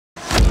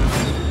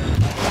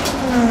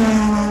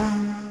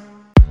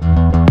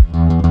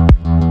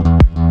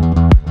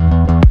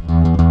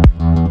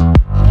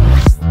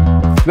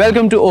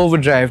Welcome to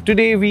Overdrive.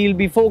 Today we'll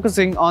be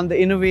focusing on the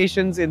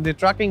innovations in the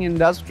trucking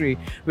industry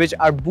which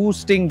are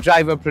boosting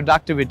driver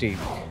productivity.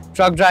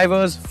 Truck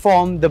drivers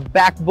form the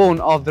backbone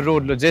of the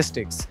road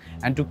logistics,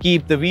 and to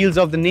keep the wheels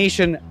of the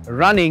nation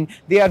running,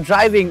 they are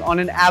driving on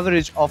an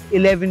average of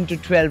 11 to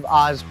 12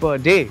 hours per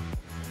day.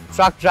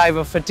 Truck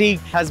driver fatigue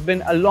has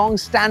been a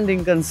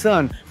long-standing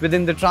concern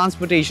within the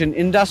transportation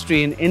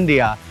industry in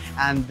India,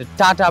 and the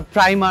Tata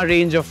Prima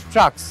range of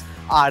trucks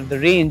are the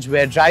range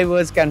where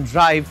drivers can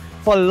drive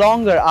for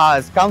longer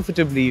hours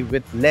comfortably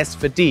with less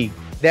fatigue,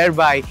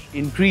 thereby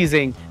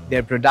increasing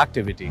their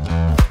productivity.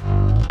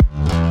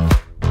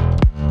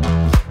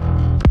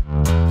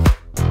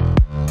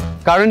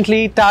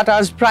 Currently,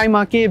 Tata's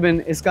Prima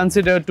cabin is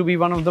considered to be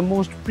one of the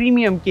most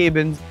premium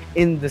cabins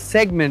in the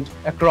segment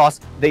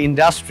across the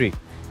industry.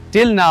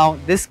 Till now,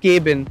 this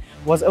cabin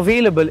was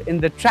available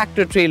in the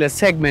tractor-trailer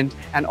segment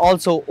and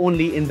also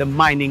only in the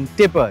mining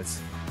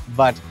tippers.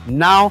 But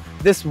now,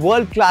 this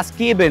world-class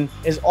cabin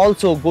is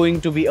also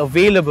going to be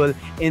available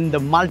in the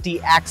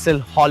multi-axle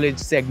haulage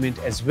segment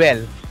as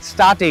well,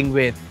 starting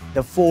with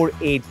the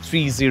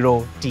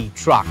 4830T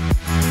truck.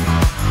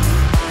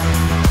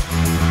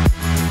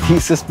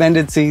 These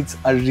suspended seats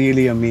are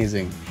really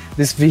amazing.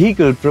 This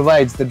vehicle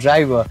provides the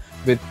driver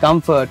with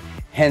comfort,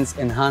 hence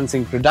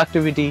enhancing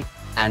productivity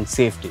and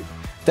safety.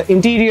 The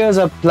interiors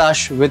are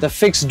plush with a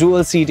fixed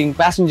dual seating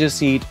passenger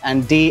seat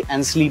and day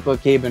and sleeper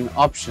cabin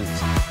options.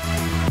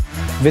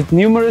 With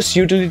numerous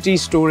utility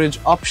storage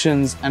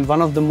options and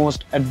one of the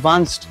most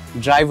advanced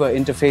driver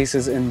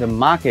interfaces in the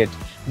market,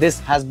 this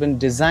has been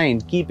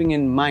designed keeping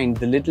in mind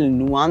the little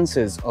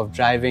nuances of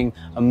driving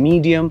a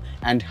medium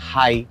and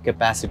high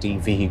capacity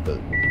vehicle.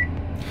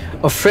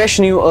 A fresh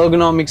new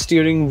ergonomic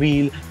steering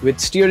wheel with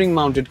steering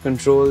mounted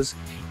controls,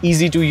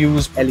 easy to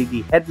use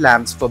LED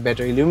headlamps for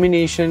better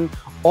illumination,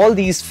 all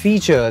these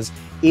features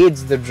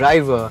aids the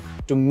driver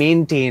to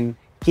maintain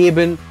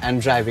cabin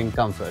and driving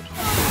comfort.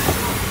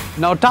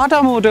 Now,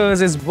 Tata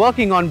Motors is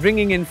working on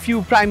bringing in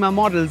few Prima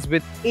models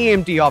with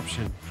AMT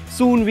option.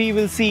 Soon we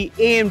will see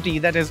AMT,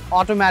 that is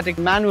automatic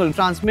manual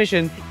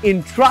transmission,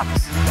 in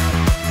trucks.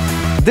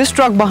 This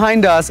truck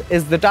behind us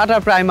is the Tata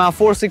Prima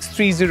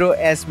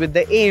 4630S with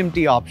the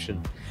AMT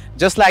option.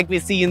 Just like we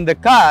see in the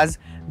cars,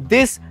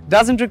 this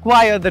doesn't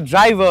require the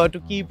driver to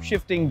keep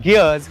shifting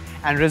gears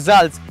and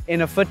results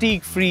in a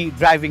fatigue-free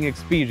driving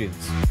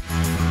experience.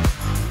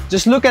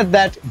 Just look at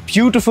that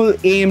beautiful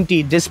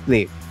AMT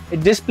display.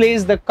 It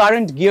displays the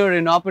current gear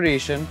in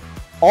operation,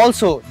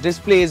 also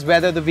displays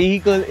whether the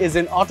vehicle is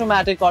in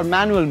automatic or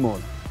manual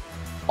mode,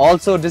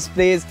 also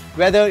displays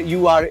whether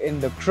you are in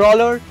the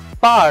crawler,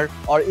 power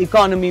or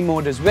economy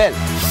mode as well.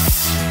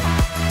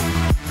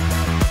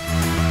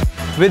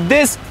 With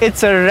this,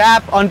 it's a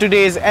wrap on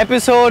today's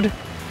episode.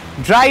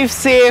 Drive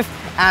safe,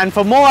 and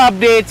for more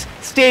updates,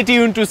 stay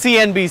tuned to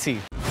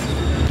CNBC.